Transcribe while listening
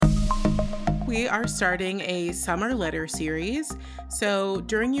we are starting a summer letter series. So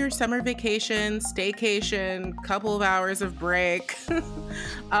during your summer vacation, staycation, couple of hours of break,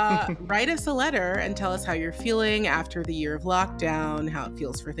 write us a letter and tell us how you're feeling after the year of lockdown, how it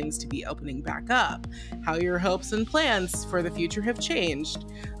feels for things to be opening back up, how your hopes and plans for the future have changed,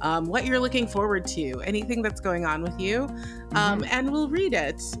 what you're looking forward to, anything that's going on with you. And we'll read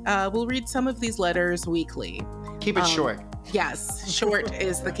it. We'll read some of these letters weekly. Keep it short. Yes, short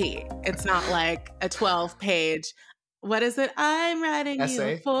is the key. It's not like a 12-page, what is it? I'm writing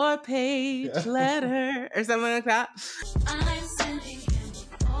Essay. you a 4-page letter or something like that. I'm sending him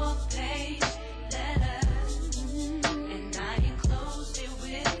a 4-page letter, and I enclosed it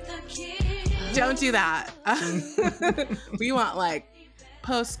with a kiss. Don't do that. We want like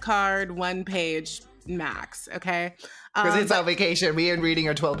postcard, 1-page max, okay? Because it's our vacation. We ain't reading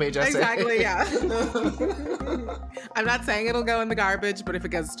a 12-page essay. Exactly, yeah. I'm not saying it'll go in the garbage, but if it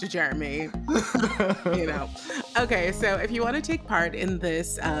goes to Jeremy, you know. Okay, so if you want to take part in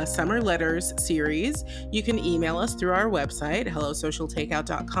this Summer Letters series, you can email us through our website,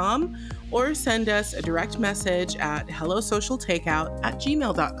 hellosocialtakeout.com, or send us a direct message at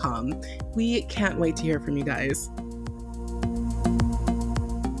hellosocialtakeout@gmail.com. We can't wait to hear from you guys.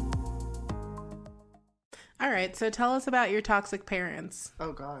 All right, so tell us about your toxic parents.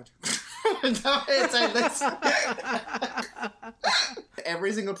 Oh, God.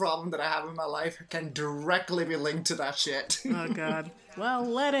 Every single problem that I have in my life can directly be linked to that shit. Oh, God. Well,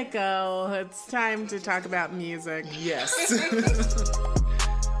 let it go. It's time to talk about music. Yes.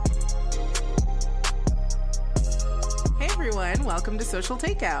 Hey, everyone. Welcome to Social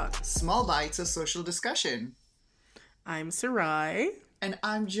Takeout. Small bites of social discussion. I'm Sarai. And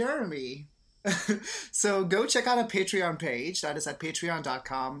I'm Jeremy. So go check out our Patreon page. That is at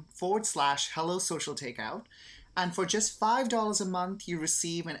patreon.com/Hello Social Takeout. And for just $5 a month, you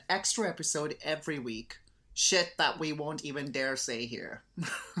receive an extra episode every week. Shit that we won't even dare say here.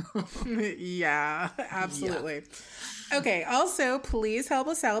 Yeah, absolutely. Yeah. Okay, also, please help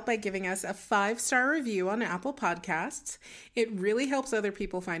us out by giving us a 5-star review on Apple Podcasts. It really helps other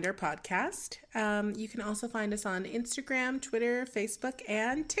people find our podcast. You can also find us on Instagram, Twitter, Facebook,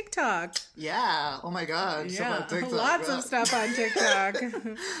 and TikTok. Yeah, oh my God. Yeah, TikTok, lots of stuff on TikTok.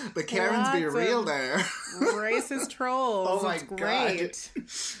 The Karens be real there. Racist trolls. Oh my it's great. God.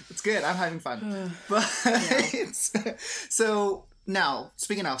 It's good. I'm having fun. But so now,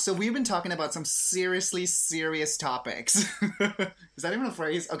 speaking of, so we've been talking about some seriously serious topics. Is that even a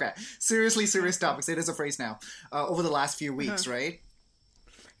phrase? Okay. Seriously serious topics. It is a phrase now. Over the last few weeks, right?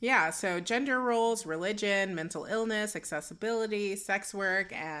 Yeah, so gender roles, religion, mental illness, accessibility, sex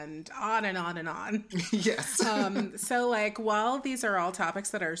work, and on and on and on. Yes. So, like, while these are all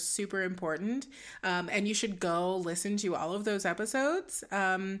topics that are super important, and you should go listen to all of those episodes,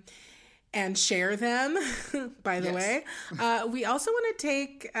 and share them, by the way, we also want to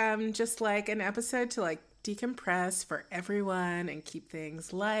take just like an episode to like decompress for everyone and keep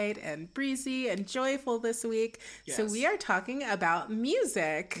things light and breezy and joyful this week. Yes. So we are talking about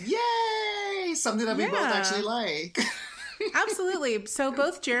music. Yay! Something that we both actually like. Absolutely. So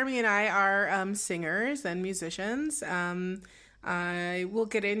both Jeremy and I are singers and musicians. I will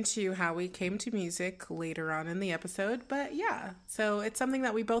get into how we came to music later on in the episode, but yeah, so it's something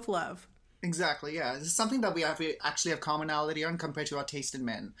that we both love. Exactly, yeah. It's something that we actually have commonality on compared to our taste in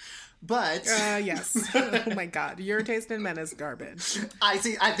men. But yes. Oh my God, your taste in men is garbage. I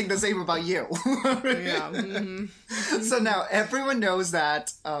think the same about you. Yeah. Mm-hmm. So now everyone knows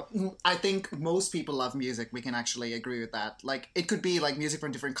that. I think most people love music. We can actually agree with that. Like, it could be like music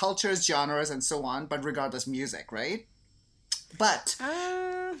from different cultures, genres, and so on. But regardless, music, right? But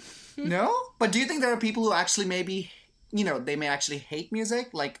no. But do you think there are people who actually maybe, you know, they may actually hate music?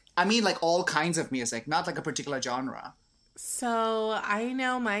 Like, I mean, like all kinds of music, not like a particular genre. So I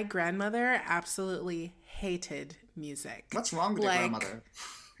know my grandmother absolutely hated music. What's wrong with your grandmother?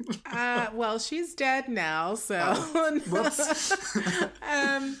 Well, she's dead now, so. Oh, whoops.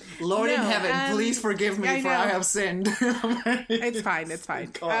 Lord in heaven, please forgive me for I have sinned. It's fine. It's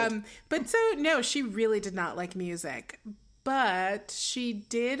fine. But so, no, she really did not like music. But she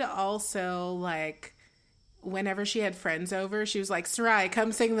did also like, whenever she had friends over, she was like, Sarai,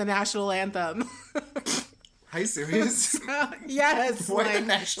 come sing the national anthem. Are you serious? Yes. What like, a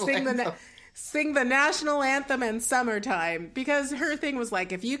national anthem? Sing the national anthem in summertime, because her thing was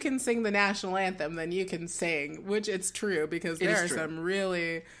like, if you can sing the national anthem, then you can sing, which it's true, because there are some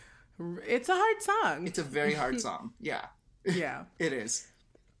really, it's a hard song. It's a very hard song. Yeah. Yeah. It is.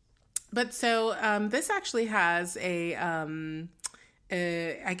 But so this actually has I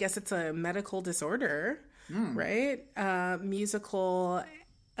guess it's a medical disorder, right? Musical.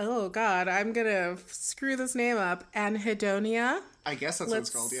 Oh God, I'm gonna screw this name up. Anhedonia. I guess that's what it's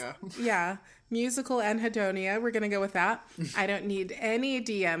called, yeah. Yeah, musical anhedonia. We're gonna go with that. I don't need any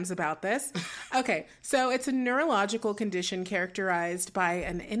DMs about this. Okay, so it's a neurological condition characterized by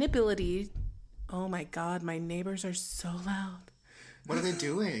an inability. Oh my God, my neighbors are so loud. What are they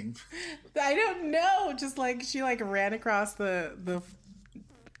doing? I don't know. Just like she like ran across the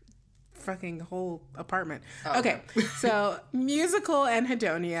fucking whole apartment. Oh, okay. So musical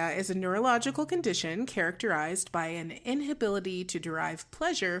anhedonia is a neurological condition characterized by an inability to derive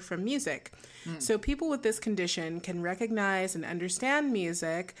pleasure from music. So people with this condition can recognize and understand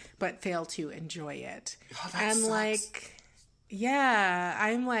music but fail to enjoy it. Oh, that And sucks. like, yeah,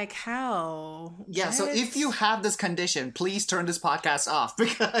 I'm like, how? Yeah, so What? if you have this condition, please turn this podcast off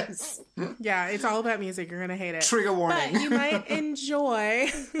because Yeah, it's all about music. You're gonna hate it. trigger warning. But you might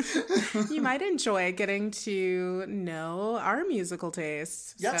enjoy getting to know our musical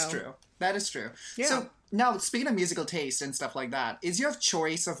tastes. That's So, true. That is true. Yeah. So now, speaking of musical taste and stuff like that, is your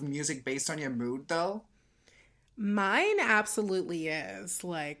choice of music based on your mood, though? Mine absolutely is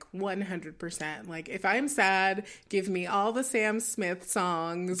like 100%. Like if I'm sad, give me all the Sam Smith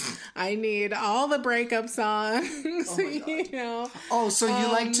songs. I need all the breakup songs. You know. Oh, so you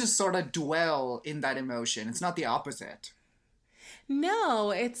like to sort of dwell in that emotion. It's not the opposite.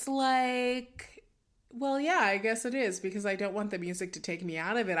 No, it's like, well, yeah, I guess it is because I don't want the music to take me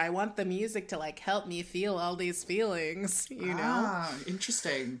out of it. I want the music to like help me feel all these feelings, you know? Ah,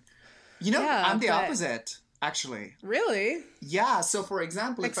 interesting. You know, Yeah, I'm the but- opposite, actually. Really? Yeah, so for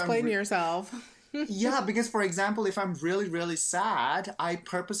example, Explain yourself. Yeah, because for example, if I'm really, really sad, I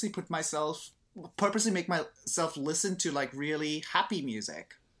purposely make myself listen to like really happy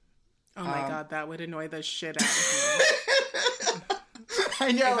music. Oh my God, that would annoy the shit out of me.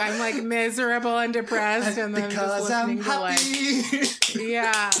 I know. If I'm like miserable and depressed and then because just I'm listening to like, happy.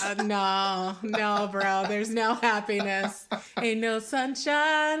 yeah, no, bro, there's no happiness. Ain't no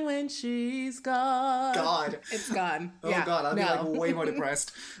sunshine when she's gone. God. It's gone. Oh Yeah, God, I'd be like way more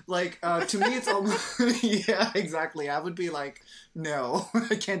depressed. Like, to me, it's almost, yeah, exactly. I would be like, no,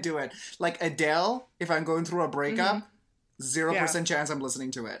 I can't do it. Like Adele, if I'm going through a breakup, 0% chance I'm listening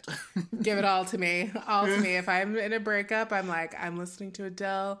to it. Give it all to me. All to me. If I'm in a breakup, I'm like, I'm listening to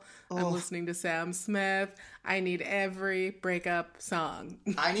Adele. I'm listening to Sam Smith. I need every breakup song.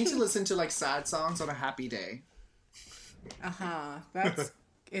 I need to listen to like sad songs on a happy day. That's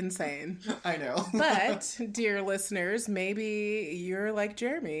insane. I know. But, dear listeners, maybe you're like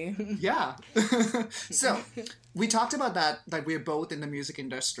Jeremy. Yeah. So, we talked about that we're both in the music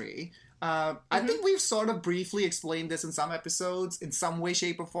industry. I think we've sort of briefly explained this in some episodes, in some way,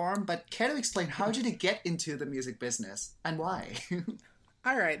 shape, or form, but care to explain how did you get into the music business and why?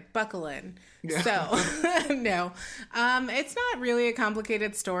 All right, buckle in. Yeah. So, no, it's not really a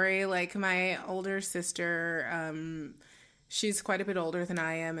complicated story. Like my older sister, she's quite a bit older than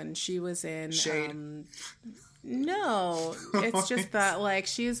I am, and she was in... Shade. No, it's just that like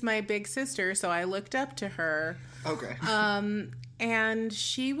she's my big sister, so I looked up to her. Okay. And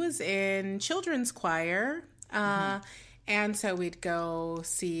she was in children's choir. And so we'd go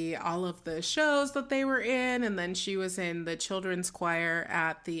see all of the shows that they were in. And then she was in the children's choir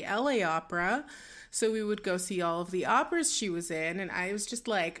at the LA Opera. So we would go see all of the operas she was in. And I was just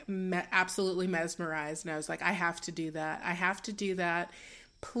like absolutely mesmerized. And I was like, I have to do that. I have to do that.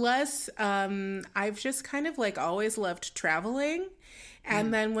 Plus, I've just kind of like always loved traveling.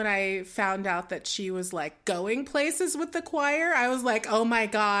 And then when I found out that she was like going places with the choir, I was like, oh my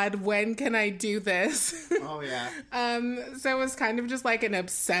God, when can I do this? Oh, yeah. So it was kind of just like an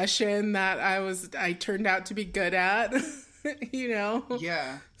obsession that I turned out to be good at, you know?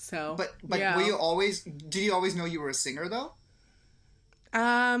 Yeah. So, But yeah. did you always know you were a singer, though?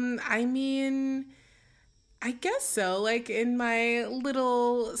 I mean, I guess so. Like in my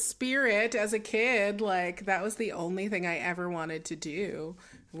little spirit as a kid, like that was the only thing I ever wanted to do.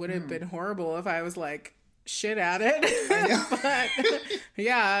 It would have been horrible if I was like shit at it. But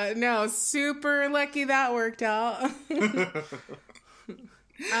yeah, no, super lucky that worked out. But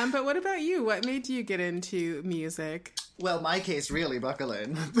what about you? What made you get into music? Well, my case, really, buckle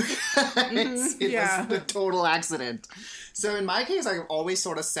in. It Yeah. was a total accident. So in my case, I always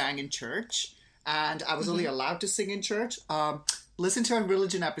sort of sang in church. And I was only allowed to sing in church. Listen to our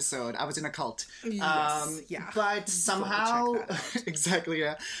religion episode. I was in a cult. Yes, yeah. But somehow, check exactly,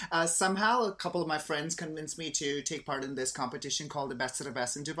 yeah. Somehow a couple of my friends convinced me to take part in this competition called the Best of the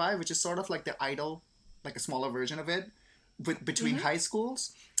Best in Dubai, which is sort of like the Idol, like a smaller version of it, between high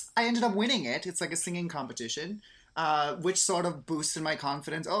schools. I ended up winning it. It's like a singing competition. which sort of boosted my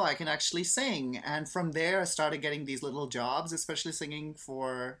confidence. Oh, I can actually sing. And from there, I started getting these little jobs, especially singing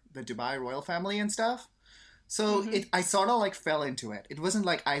for the Dubai royal family and stuff. So I sort of like fell into it. It wasn't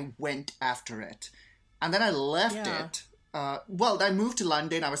like I went after it. And then I left Yeah. it. Well, I moved to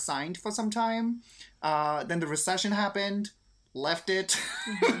London. I was signed for some time. Then the recession happened. Left it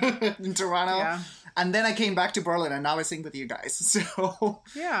in Toronto. Yeah. And then I came back to Berlin, and now I sing with you guys. So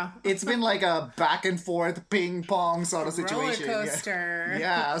Yeah. it's been like a back and forth ping pong sort of situation. Roller coaster.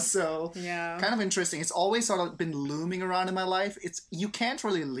 Yeah, so Yeah. kind of interesting. It's always sort of been looming around in my life. You can't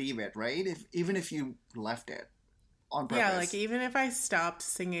really leave it, right? Even if you left it on purpose. Yeah, like even if I stopped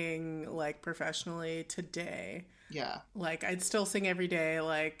singing like professionally today, yeah, like I'd still sing every day.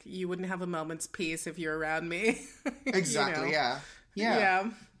 Like you wouldn't have a moment's peace if you're around me. you exactly. know? Yeah.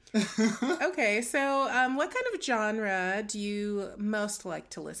 Okay, so what kind of genre do you most like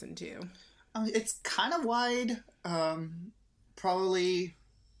to listen to? It's kind of wide. Probably,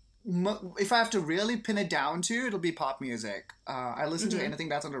 if I have to really pin it down to, it'll be pop music. I listen to anything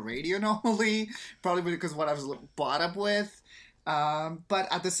that's on the radio normally, probably because of what I was brought up with. But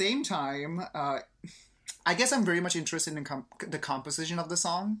at the same time, I guess I'm very much interested in the composition of the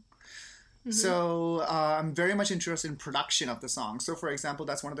song. So I'm very much interested in production of the song. So, for example,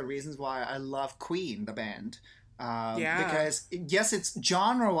 that's one of the reasons why I love Queen, the band. Because yes, it's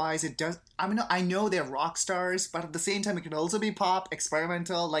genre-wise, it does. I mean, I know they're rock stars, but at the same time, it can also be pop,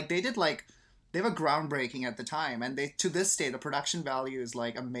 experimental. Like they were groundbreaking at the time, and to this day, the production value is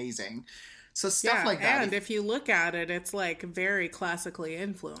like amazing. So stuff like that. And if you look at it, it's like very classically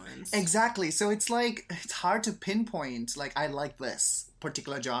influenced. Exactly. So it's like, it's hard to pinpoint, like, I like this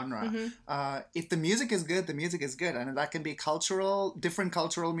particular genre. If the music is good, the music is good. And that can be different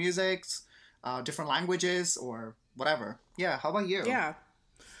cultural musics, different languages, or whatever. Yeah. How about you? Yeah.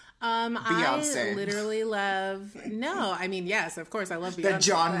 Beyonce. I literally love, yes, of course I love Beyonce. The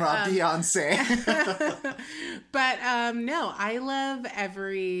genre, Beyonce. But no, I love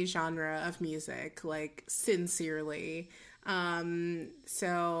every genre of music, like sincerely.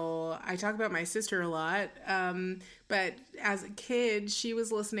 So I talk about my sister a lot. But as a kid, she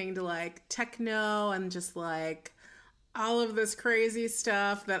was listening to like techno and just like all of this crazy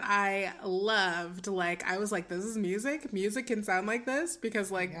stuff that I loved. Like, I was like, this is music? Music can sound like this? Because,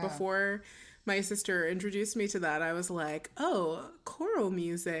 like, before my sister introduced me to that, I was like, oh, choral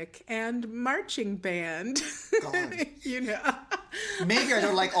music and marching band. God. You know? Maybe I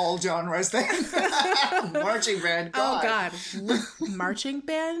don't like all genres then. Marching band, God. Oh, God. Marching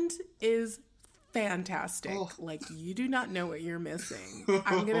band is fantastic. Like, you do not know what you're missing.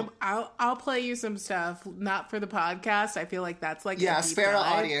 I'll play you some stuff, not for the podcast. I feel like that's like spare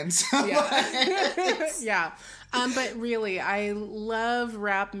our audience. Yeah. But really, I love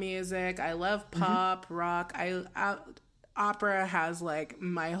rap music. I love pop, rock. Opera has like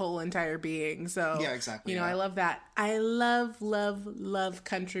my whole entire being. So yeah, exactly. I love that. I love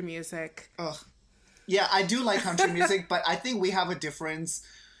country music. Yeah, I do like country music, but I think we have a difference.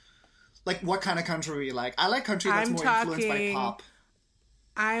 Like, what kind of country we like? I like country that's more influenced by pop.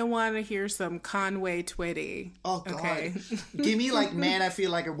 I want to hear some Conway Twitty. Oh, God. Okay. Give me, like, Man, I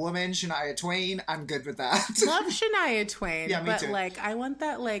Feel Like a Woman, Shania Twain. I'm good with that. Love Shania Twain. Yeah, me but, too. like, I want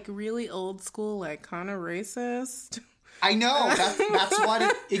that, like, really old school, like, kind of racist. I know. That's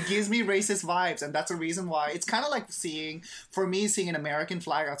what it gives me racist vibes. And that's a reason why. It's kind of like seeing an American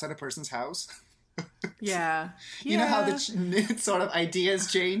flag outside a person's house. Yeah. You know how the sort of idea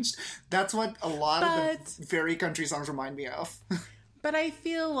has changed? That's what a lot of the very country songs remind me of. But I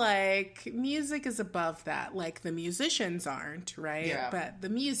feel like music is above that. Like, the musicians aren't, right? Yeah. But the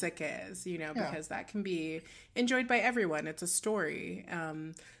music is, because that can be enjoyed by everyone. It's a story.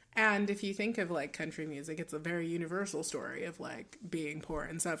 And if you think of, like, country music, it's a very universal story of, like, being poor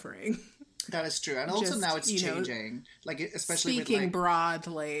and suffering. That is true. And also now it's changing. Like, especially speaking with, like,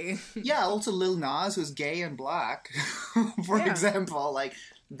 broadly. Yeah, also Lil Nas, who's gay and black, for example. Like,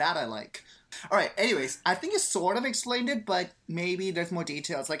 that I like. All right, anyways, I think you sort of explained it, but maybe there's more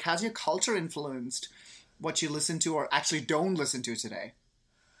details. Like, has your culture influenced what you listen to or actually don't listen to today?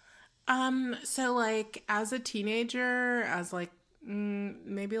 So, like, as a teenager, as, like,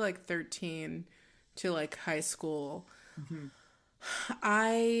 maybe, like, 13 to, like, high school,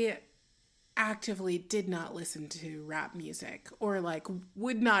 I actively did not listen to rap music or like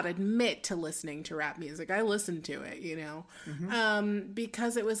would not admit to listening to rap music. I listened to it,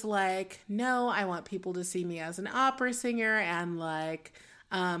 because it was like, no, I want people to see me as an opera singer and like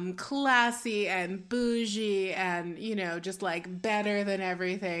classy and bougie and just like better than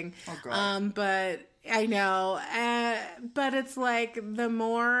everything. Oh, God. But I know, but it's like the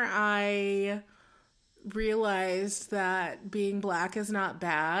more I realized that being black is not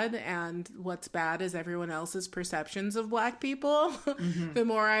bad, and what's bad is everyone else's perceptions of black people, the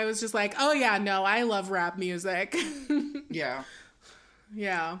more I was just like, oh yeah, no, I love rap music. Yeah.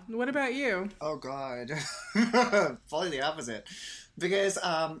 Yeah. What about you? Oh God, probably the opposite. Because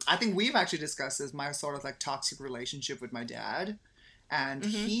I think we've actually discussed this, my sort of like toxic relationship with my dad. And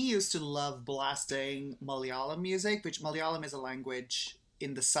he used to love blasting Malayalam music, which Malayalam is a language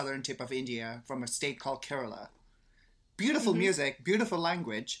in the southern tip of India from a state called Kerala. Beautiful music, beautiful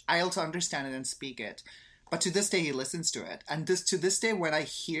language. I also understand it and speak it. But to this day, he listens to it. And to this day, when I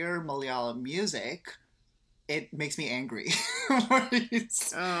hear Malayalam music, it makes me angry.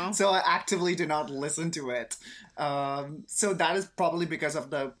 So I actively do not listen to it. So that is probably because of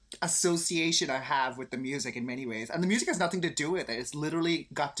the association I have with the music in many ways. And the music has nothing to do with it. It's literally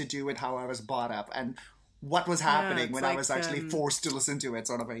got to do with how I was brought up and what was happening when I was actually forced to listen to it,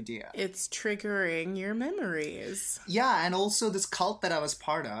 sort of idea. It's triggering your memories. Yeah, and also this cult that I was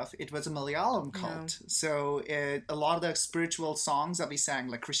part of, it was a Malayalam cult. Yeah. So a lot of the spiritual songs that we sang,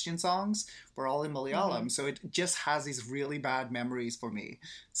 like Christian songs, were all in Malayalam. So it just has these really bad memories for me.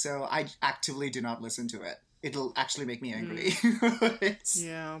 So I actively do not listen to it. It'll actually make me angry.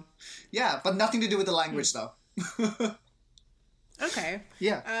 Yeah, but nothing to do with the language, though. Okay.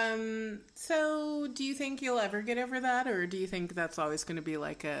 Yeah. So do you think you'll ever get over that, or do you think that's always going to be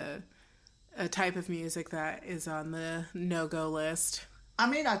like a type of music that is on the no-go list? I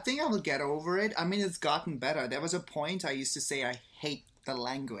mean, I think I will get over it. I mean, it's gotten better. There was a point I used to say I hate the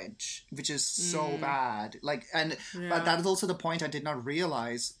language, which is so bad. But that is also the point I did not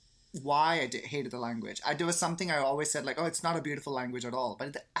realize why I hated the language. There was something I always said, like, oh, it's not a beautiful language at all.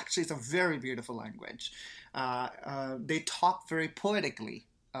 But actually, it's a very beautiful language. They talk very poetically.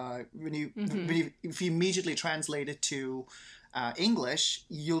 If you immediately translate it to English,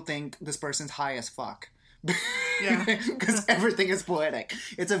 you'll think this person's high as fuck. Because everything is poetic.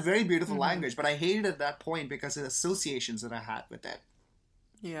 It's a very beautiful language, but I hated it at that point because of the associations that I had with it.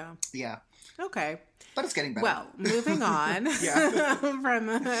 Yeah. Okay. But it's getting better. Well, moving on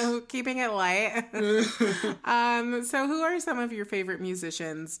from keeping it light. So who are some of your favorite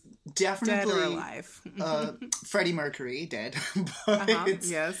musicians? Definitely. Dead or alive? Freddie Mercury, dead.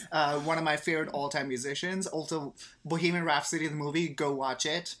 Yes. One of my favorite all-time musicians. Also, Bohemian Rhapsody, the movie, go watch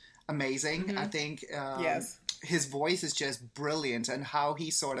it. Amazing. I think his voice is just brilliant, and how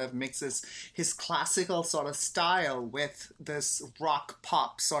he sort of mixes his classical sort of style with this rock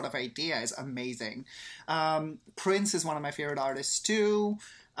pop sort of idea is amazing. Prince is one of my favorite artists too.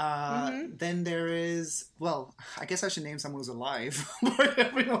 Then there is, well, I guess I should name someone who's alive. But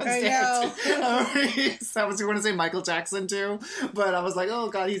everyone's dead. I was going to say Michael Jackson too, but I was like, oh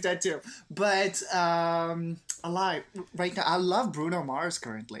god, he's dead too. But alive right now, I love Bruno Mars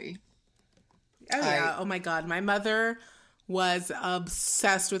currently. Oh yeah! Oh my god, my mother was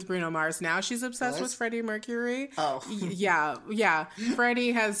obsessed with Bruno Mars. Now she's obsessed with Freddie Mercury. Oh. Yeah.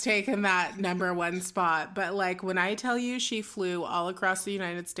 Freddie has taken that #1 spot. But like when I tell you she flew all across the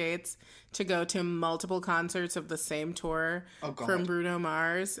United States to go to multiple concerts of the same tour from Bruno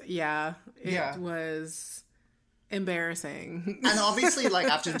Mars, it was embarrassing. And obviously, like,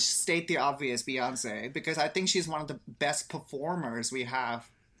 I have to state the obvious, Beyonce, because I think she's one of the best performers we have.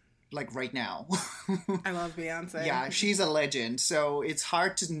 Like right now. I love Beyonce. Yeah, she's a legend. So it's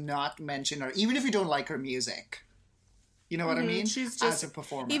hard to not mention her, even if you don't like her music. You know what I mean? She's just, as a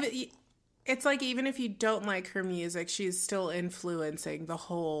performer. It's like even if you don't like her music, she's still influencing the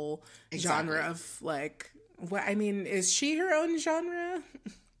whole genre of like. What I mean, is she her own genre?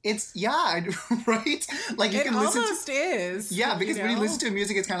 It's right. Like you it can listen. Almost is. Yeah, because when you listen to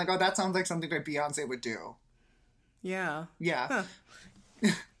music, it's kind of like, oh, that sounds like something that Beyonce would do. Yeah. Yeah. Huh.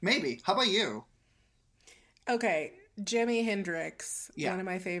 Maybe. How about you? Okay. Jimi Hendrix, one of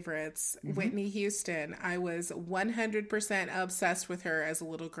my favorites. Whitney Houston. I was 100% obsessed with her as a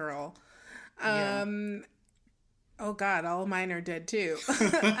little girl. Oh God, all mine are dead too.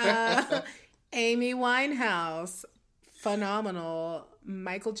 Amy Winehouse, phenomenal.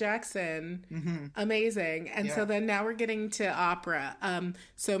 Michael Jackson, amazing. And so then now we're getting to opera.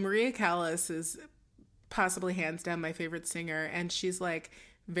 So Maria Callas is possibly hands down my favorite singer, and she's like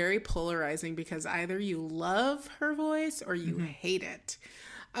very polarizing because either you love her voice or you hate it,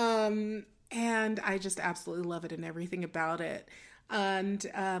 and I just absolutely love it and everything about it. And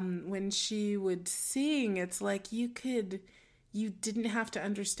when she would sing, it's like you didn't have to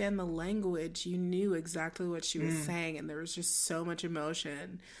understand the language, you knew exactly what she was saying, and there was just so much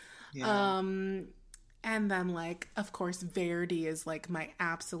emotion. And then, like, of course, Verdi is, like, my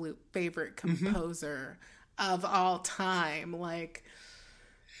absolute favorite composer of all time. Like,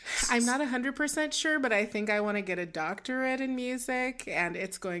 I'm not 100% sure, but I think I want to get a doctorate in music, and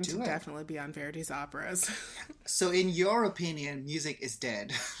it's going to it. definitely be on Verdi's operas. So, in your opinion, music is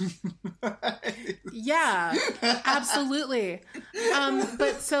dead. Yeah, absolutely.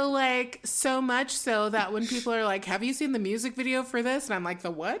 But so much so that when people are like, have you seen the music video for this? And I'm like,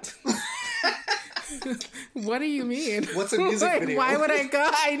 the what? What do you mean? What's a music video? Why would I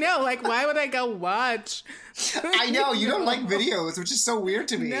go? I know, why would I go watch? I know, you don't like videos, which is so weird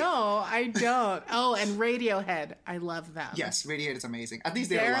to me. No, I don't. Oh, and Radiohead. I love them. Yes, Radiohead is amazing. At least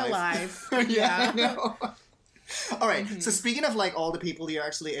They're they're alive. alive. I know. All right, so speaking of all the people you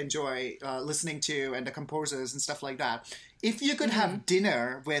actually enjoy listening to and the composers and stuff like that, if you could have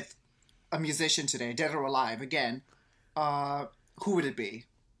dinner with a musician today, dead or alive, again, who would it be?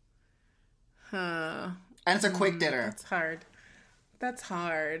 And it's a quick dinner. That's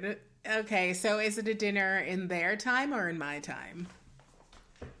hard. Okay, so is it a dinner in their time or in my time?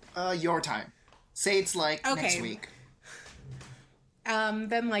 Your time. Say it's next week. Then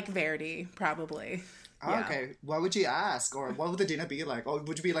Verdi, probably. Yeah. Okay, what would you ask? Or what would the dinner be like? Or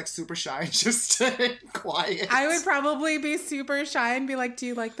would you be super shy and just stay quiet? I would probably be super shy and be like, do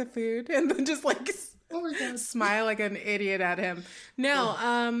you like the food? And then just oh my God. smile like an idiot at him.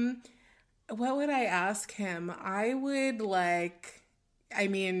 No, what would I ask him? I would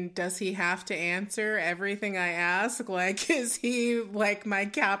does he have to answer everything I ask? Is he my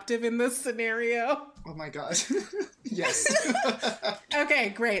captive in this scenario? Oh my God. Yes. Okay,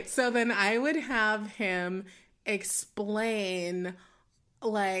 great. So then I would have him explain,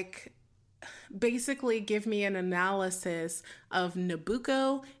 basically give me an analysis of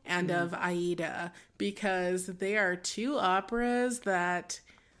Nabucco and of Aida, because they are two operas that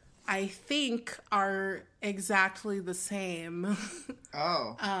I think are exactly the same.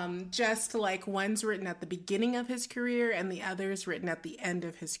 Oh. Just one's written at the beginning of his career and the other's written at the end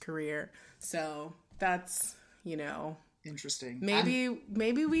of his career. So that's, Interesting. maybe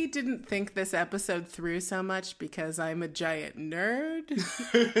we didn't think this episode through so much because I'm a giant nerd.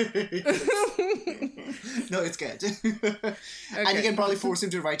 No, it's good. And you can probably force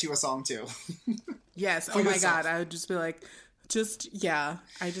him to write you a song too. Yes. For Oh my yourself. God. I would just be like,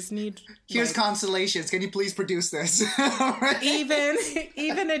 I just need. Here's Constellations. Can you please produce this? All right.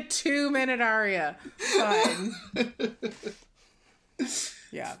 even a 2-minute aria. Fine.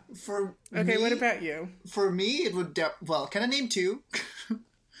 Yeah. What about you? For me, it would... can I name two?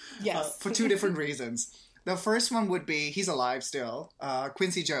 Yes. For two different reasons. The first one would be, he's alive still,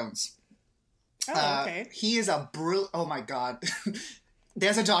 Quincy Jones. Oh, okay. He is a oh my God.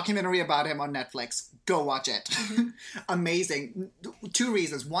 There's a documentary about him on Netflix. Go watch it. Amazing. Two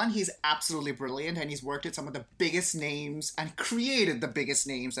reasons. One, he's absolutely brilliant, and he's worked with some of the biggest names and created the biggest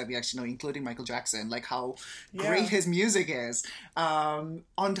names that we actually know, including Michael Jackson. How great his music is. On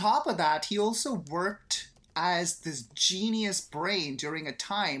top of that, he also worked as this genius brain during a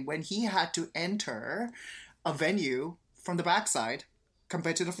time when he had to enter a venue from the backside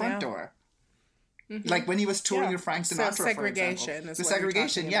compared to the front door. When he was touring with Frank Sinatra, so segregation for example. is The what you're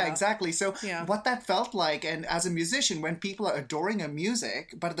segregation, talking yeah, about. exactly. So what that felt like, and as a musician, when people are adoring a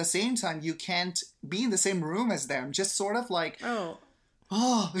music, but at the same time, you can't be in the same room as them, just sort of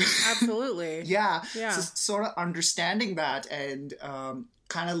Oh, absolutely. yeah. Yeah. So sort of understanding that and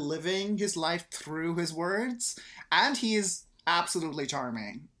kind of living his life through his words. And he is absolutely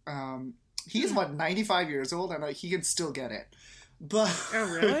charming. He's, 95 years old, and he can still get it. But Oh,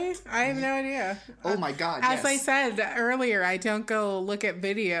 really? I have no idea. Oh my God, As I yes. said earlier, I don't go look at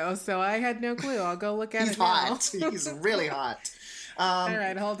video, so I had no clue. I'll go look at He's it now. hot. He's really hot. All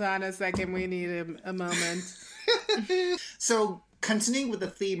right, hold on a second. We need a moment. So, continuing with the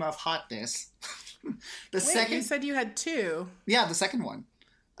theme of hotness, the Wait, second... you said you had two. Yeah, the second one.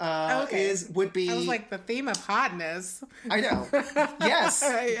 Okay. Would be... I was like, the theme of hotness. I know. Yes.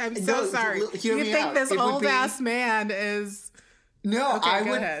 I'm so sorry. Hear You me think out. this It would old be- ass man is... No, Okay, I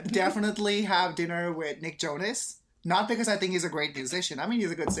go would ahead. definitely have dinner with Nick Jonas. Not because I think he's a great musician. I mean, he's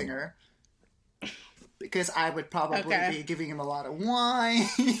a good singer. Because I would probably be giving him a lot of wine.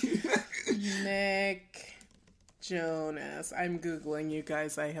 Nick Jonas. I'm Googling, you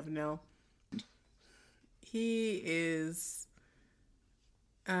guys. I have no... He is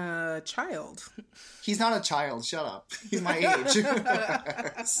a child. He's not a child. Shut up. He's my age.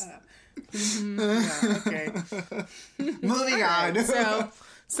 Yeah, okay. Moving on.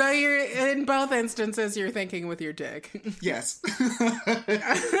 So you're in both instances you're thinking with your dick. Yes.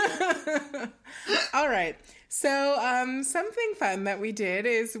 All right. So something fun that we did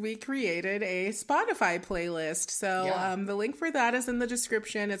is we created a Spotify playlist. So Yeah. the link for that is in the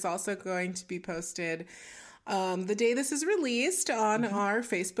description. It's also going to be posted the day this is released on our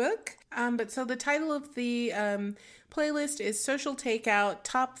Facebook. But so the title of the playlist is Social Takeout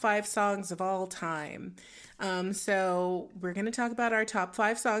Top 5 Songs of All Time. So we're going to talk about our top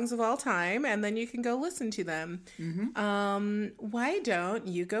 5 songs of all time, and then you can go listen to them. Why don't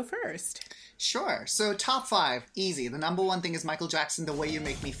you go first? Sure. So top 5, easy. The number one thing is Michael Jackson, The Way You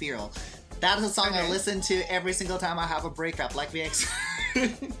Make Me Feel. That is a song I listen to every single time I have a breakup, like we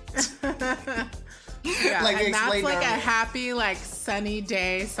Yeah, like and that's like earlier. a happy, like sunny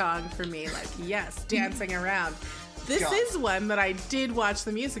day song for me. Like, yes, dancing around. This God. is one that I did watch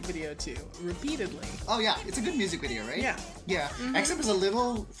the music video to repeatedly. Oh yeah, it's a good music video, right? Yeah. Yeah. Except it's a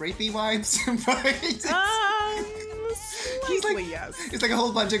little rapey vibes, but it's, Slightly, yes. it's like a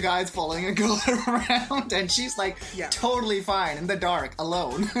whole bunch of guys following a girl around, and she's like Yeah. totally fine in the dark,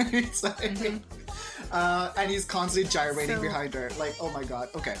 alone. It's like, and he's constantly gyrating So- behind her. Like, oh my god.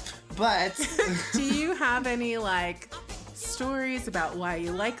 Okay, but Do you have any like stories about why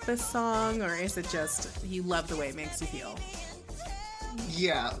you like this song, or is it just you love the way it makes you feel?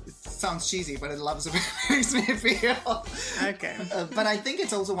 yeah, it sounds cheesy, but it loves it makes me feel. Okay. But I think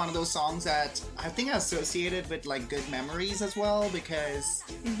it's also one of those songs that I think I associated with like good memories as well, because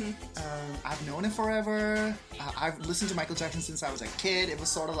I've known it forever. I've listened to Michael Jackson since I was a kid. It was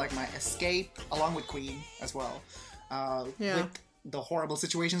sort of like my escape, along with Queen as well. Yeah. With the horrible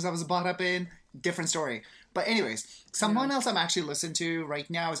situations I was brought up in, different story. But anyways, someone else I'm actually listening to right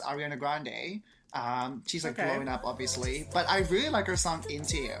now is Ariana Grande. She's like Okay. blowing up, obviously, but I really like her song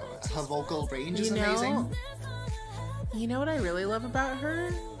 "Into You." Her vocal range is amazing. You know what I really love about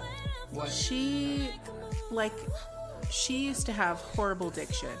her? What? She used to have horrible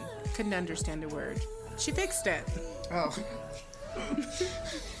diction. Couldn't understand a word. She fixed it. Oh.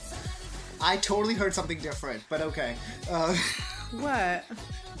 I totally heard something different, but okay. What?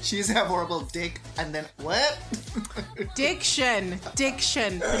 She used to have horrible dick, and then what? Diction,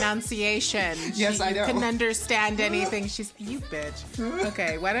 pronunciation. Yes, I know. Couldn't understand anything. She's you bitch.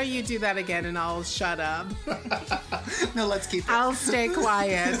 Okay, why don't you do that again and I'll shut up. No, let's keep it. I'll stay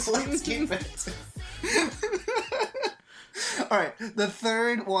quiet. Let's keep it. All right, the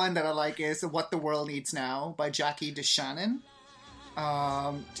third one that I like is "What the World Needs Now" by Jackie DeShannon.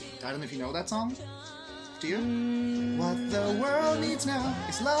 I don't know if you know that song. Do you? What the world needs now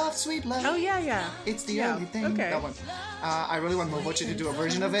is love, sweet love. Oh yeah. It's the Yeah, only thing. okay. That one. I really want Movocha to do a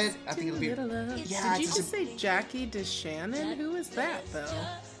version of it. I think it'll be. Yeah, Did you it's just say Jackie DeShannon? Who is that though?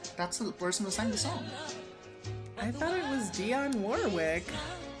 That's the person who sang the song. I thought it was Dionne Warwick.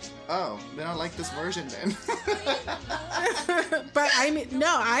 Oh, then I like this version then. But I mean,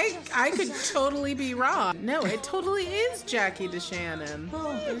 no, I could totally be wrong. No, it totally is Jackie DeShannon.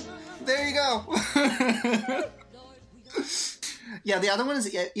 There you go. Yeah, the other one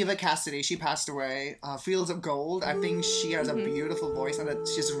is Eva Cassidy. She passed away. Fields of Gold. I think she has a beautiful voice and that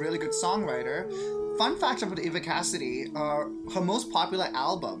she's a really good songwriter. Fun fact about Eva Cassidy, her most popular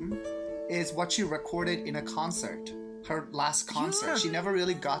album is what she recorded in a concert. Her last concert. Yeah. She never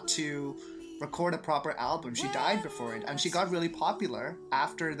really got to record a proper album. She died before it, and she got really popular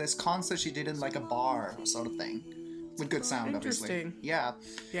after this concert she did in like a bar sort of thing. With good sound, obviously. Interesting. Yeah.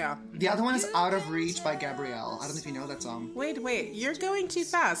 Yeah. The other one is Out of Reach by Gabrielle. I don't know if you know that song. Wait, you're going too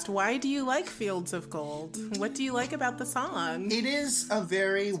fast. Why do you like Fields of Gold? What do you like about the song? It is a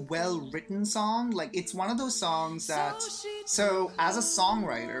very well-written song. Like, it's one of those songs that... So, as a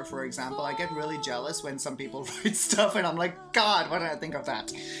songwriter, for example, I get really jealous when some people write stuff and I'm like, God, why did I think of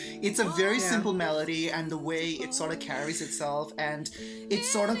that? It's a very simple melody, and the way it sort of carries itself, and it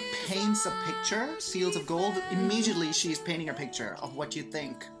sort of paints a picture. Fields of Gold, immediately she's painting a picture of what you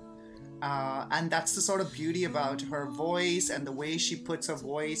think. And that's the sort of beauty about her voice and the way she puts her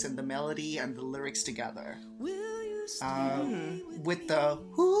voice and the melody and the lyrics together. With the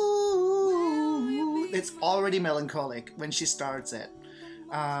ooh, it's already melancholic when she starts it.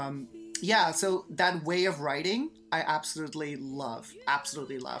 Yeah, so that way of writing, I absolutely love.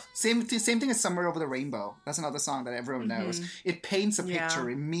 Absolutely love. Same thing as Somewhere Over the Rainbow. That's another song that everyone knows. It paints a picture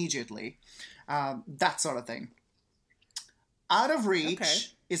immediately. That sort of thing. Out of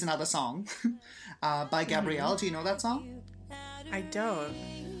Reach is another song by Gabrielle. Do you know that song? I don't.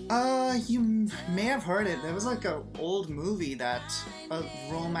 You may have heard it. There was like an old movie a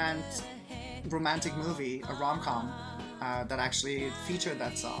romantic movie, a rom-com, that actually featured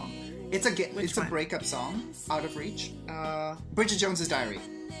that song. It's a breakup song, Out of Reach. Bridget Jones's Diary.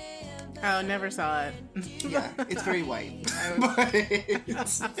 Oh, never saw it. Yeah, it's very white. But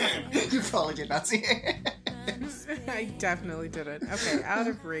you probably did not see it. I definitely didn't. Okay, Out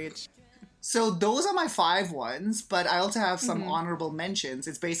of Reach. So those are my 5 ones, but I also have some honorable mentions.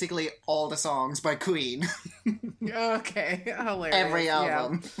 It's basically all the songs by Queen. Okay, hilarious. Every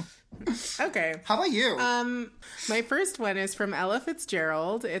album. Yeah. Okay. How about you? My first one is from Ella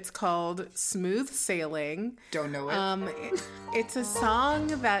Fitzgerald. It's called Smooth Sailing. Don't know it. It's a song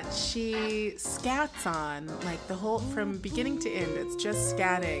that she scats on, like the whole, from beginning to end. It's just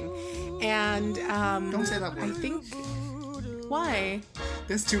scatting. And Don't say that word. I think, why?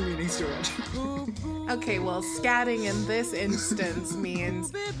 There's 2 meanings to it. Okay, well, scatting in this instance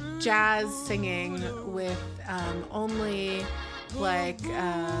means jazz singing with only like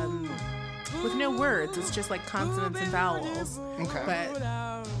with no words. It's just like consonants and vowels. Okay.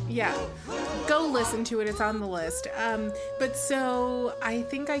 But yeah, go listen to it. It's on the list. But so I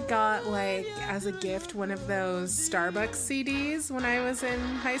think I got like as a gift one of those Starbucks CDs when I was in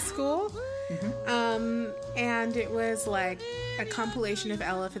high school. And it was like a compilation of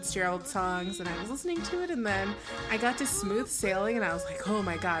Ella Fitzgerald songs, and I was listening to it, and then I got to Smooth Sailing, and I was like, oh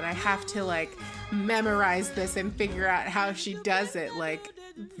my god, I have to like memorize this and figure out how she does it. Like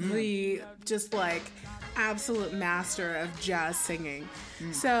the just like absolute master of jazz singing.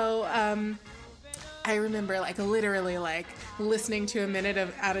 So I remember like literally like listening to a minute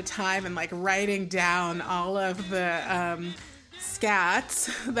at a time and like writing down all of the scats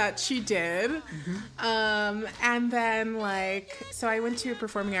that she did. And then like, so I went to a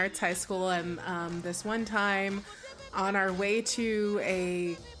performing arts high school, and this one time on our way to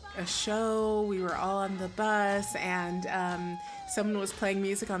a show, we were all on the bus, and someone was playing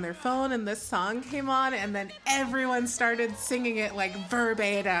music on their phone, and this song came on, and then everyone started singing it like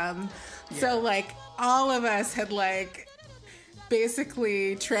verbatim. So like all of us had like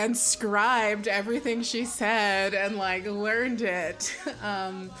basically transcribed everything she said and like learned it.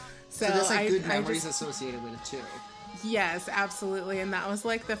 So there's like good I memories just, associated with it too. yes, absolutely. And that was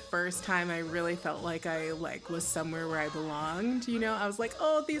like the first time I really felt like I like was somewhere where I belonged, you know? I was like,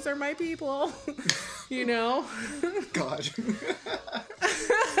 oh, these are my people. You know? God.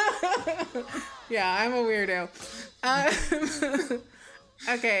 Yeah, I'm a weirdo.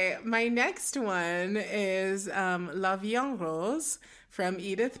 Okay, my next one is La Vie en Rose from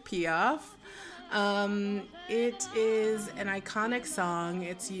Edith Piaf. It is an iconic song.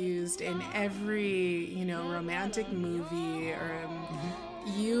 It's used in every, you know, romantic movie, or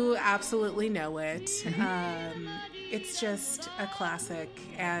you absolutely know it. It's just a classic,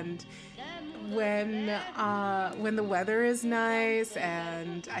 and when the weather is nice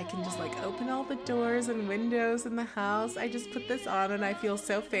and I can just like open all the doors and windows in the house, I just put this on and I feel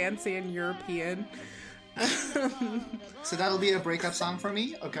so fancy and European. So that'll be a breakup song for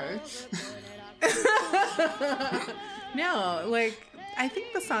me? Okay. No, like I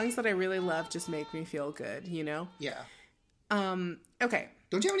think the songs that I really love just make me feel good, you know? Yeah. Okay.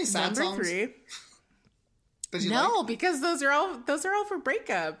 Don't you have any sad Number songs? 3. That you No, like? because those are all for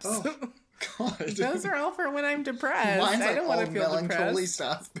breakups. Oh, God. Those are all for when I'm depressed. Mine's I like don't want all to feel melancholy depressed.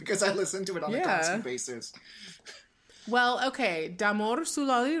 stuff because I listen to it on a Yeah. constant basis. Well, okay, D'amor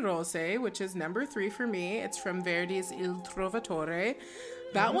sulle rose, which is number 3 for me. It's from Verdi's Il Trovatore.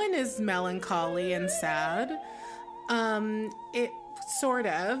 That one is melancholy and sad. It sort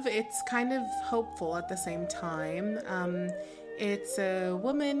of. It's kind of hopeful at the same time. It's a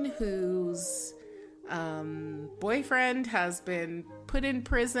woman whose boyfriend has been put in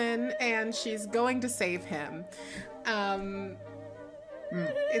prison, and she's going to save him.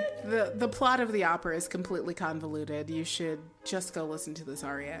 The plot of the opera is completely convoluted. You should just go listen to this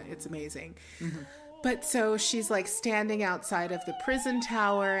aria. It's amazing. But so she's like standing outside of the prison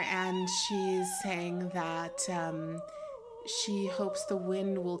tower, and she's saying that she hopes the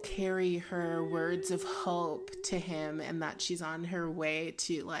wind will carry her words of hope to him, and that she's on her way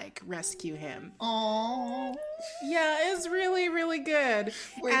to like rescue him. Oh, Yeah, it's really, really good.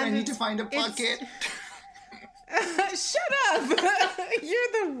 wait, I And need to find a bucket. Shut up!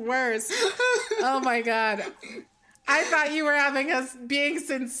 You're the worst. Oh my god. I thought you were having us being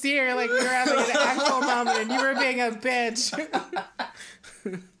sincere, like we were having an actual moment, and you were being a bitch.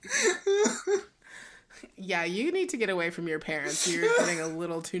 Yeah, you need to get away from your parents. You're getting a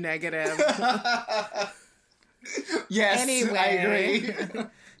little too negative. Yes, Anyway. I agree.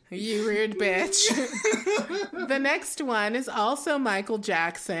 You weird bitch. The next one is also Michael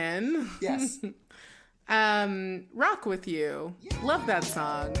Jackson. Yes. Rock With You. Love that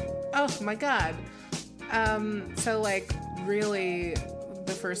song. Oh my god. So like really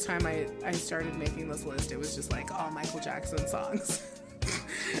the first time I started making this list, it was just like all Michael Jackson songs.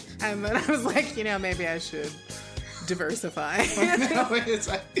 And then I was like, you know, maybe I should diversify. No,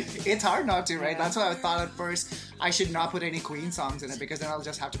 it's hard not to, right? Yeah. That's why I thought at first I should not put any Queen songs in it, because then I'll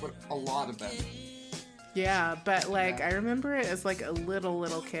just have to put a lot of them. Yeah, but like Yeah. I remember it as like a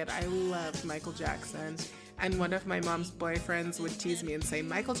little kid. I loved Michael Jackson. And one of my mom's boyfriends would tease me and say,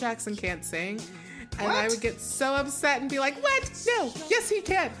 Michael Jackson can't sing. And I What? would get so upset and be like, what? No, yes, he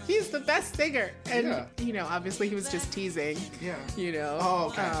can. He's the best singer. And, Yeah. you know, obviously he was just teasing, Yeah. you know. Oh,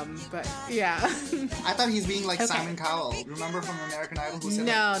 okay. But yeah. I thought he's being like Okay. Simon Cowell. Remember from American Idol who said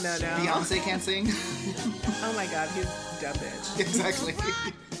No. Beyonce can't sing? Oh my God, he's a dumb bitch. Exactly.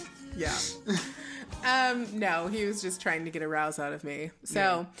 Yeah. No, he was just trying to get a rouse out of me.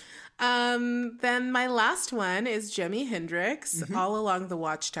 So, then my last one is Jimi Hendrix, All Along the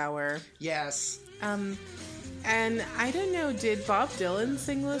Watchtower. Yes. And I don't know, did Bob Dylan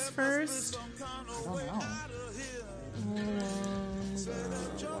sing this first? I don't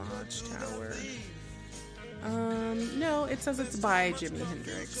know. Watchtower. No, it says it's by Jimi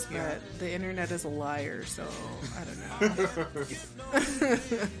Hendrix, but the internet is a liar, so I don't know.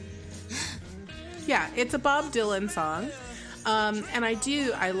 Yeah, it's a Bob Dylan song. And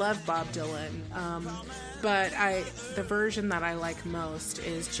I love Bob Dylan. But the version that I like most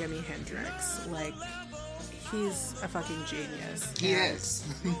is Jimi Hendrix. Like, he's a fucking genius. He And, is.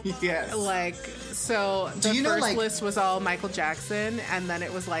 Yes. Like, so the you know, first like- list was all Michael Jackson, and then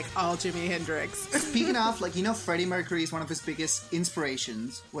it was like all Jimi Hendrix. Speaking of, like, you know, Freddie Mercury's one of his biggest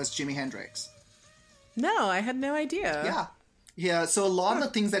inspirations was Jimi Hendrix. No, I had no idea. Yeah. Yeah, so a lot of the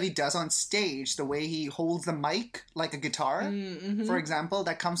things that he does on stage, the way he holds the mic like a guitar, for example,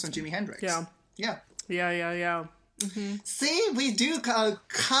 that comes from Jimi Hendrix. Yeah. Yeah. Yeah. See, we do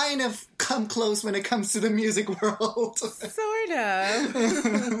kind of come close when it comes to the music world. Sort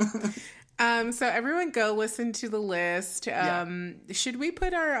of. So everyone go listen to the list. Should we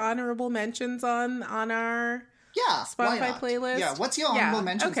put our honorable mentions on our Yeah, why Spotify not? playlist? Yeah, what's your honorable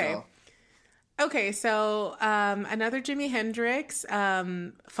mentions, okay. though? Okay, so another Jimi Hendrix,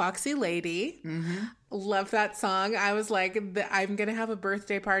 Foxy Lady. Love that song. I was like, I'm going to have a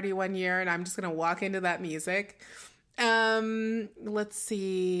birthday party one year and I'm just going to walk into that music. Let's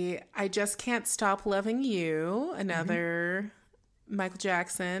see. I Just Can't Stop Loving You. Another Michael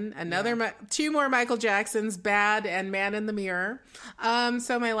Jackson. Another two more Michael Jacksons, Bad and Man in the Mirror.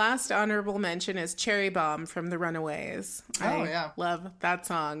 So my last honorable mention is Cherry Bomb from The Runaways. Oh, I yeah. love that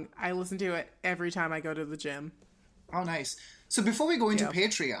song. I listen to it every time I go to the gym. Oh, nice. So before we go into Yep.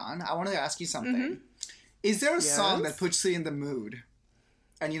 Patreon, I wanted to ask you something. Is there a song Yes? that puts you in the mood?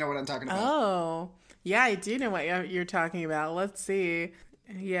 And you know what I'm talking about. Oh, yeah, I do know what you're talking about. Let's see.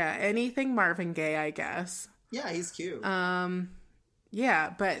 Yeah, anything Marvin Gaye, I guess. Yeah, he's cute.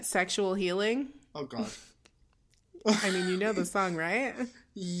 Yeah, but Sexual Healing. Oh, God. I mean, you know the song, right?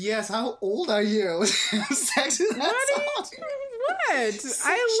 Yes, how old are you? Sex is that What? song. What?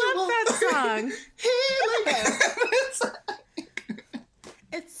 I love that song.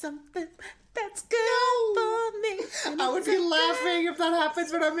 It's something that's good for me. I would be laughing if that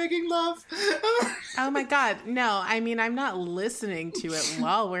happens when I'm making love. Oh my God. No, I mean, I'm not listening to it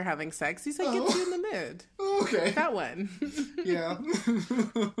while we're having sex. He said gets you in the mood. Okay. That one. Yeah.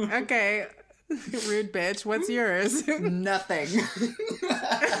 Okay. Rude bitch. What's yours? Nothing.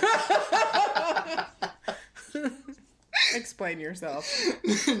 Explain yourself.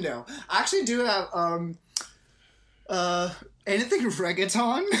 No. I actually do have anything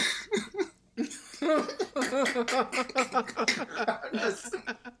reggaeton.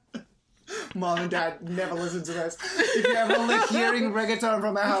 Mom and Dad never listen to this. If you're ever like hearing reggaeton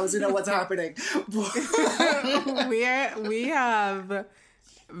from my house, you know what's happening. We have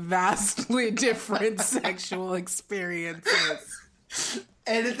vastly different sexual experiences.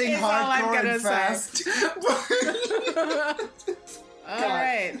 Anything Is all I'm hardcore gonna and fast. All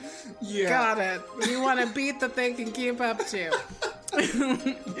right. Yeah. Got it. We want to beat the thing and keep up to.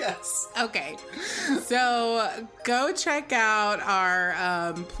 Yes. Okay. So go check out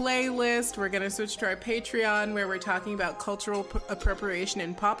our playlist. We're going to switch to our Patreon where we're talking about cultural appropriation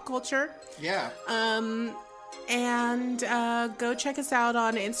in pop culture. Yeah. And go check us out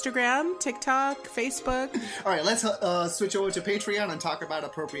on Instagram, TikTok, Facebook. All right, let's switch over to Patreon and talk about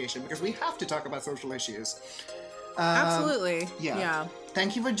appropriation because we have to talk about social issues. Absolutely. Yeah. Yeah.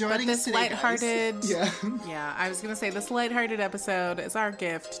 Thank you for joining But us this today, lighthearted, guys. Yeah. yeah, I was going to say this lighthearted episode is our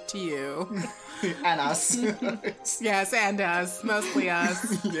gift to you. And us. Yes, and us, mostly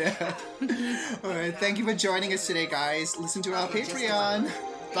us. Yeah. All right, thank you for joining us today, guys. Listen to our Patreon.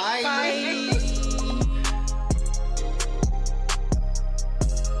 Bye. Bye.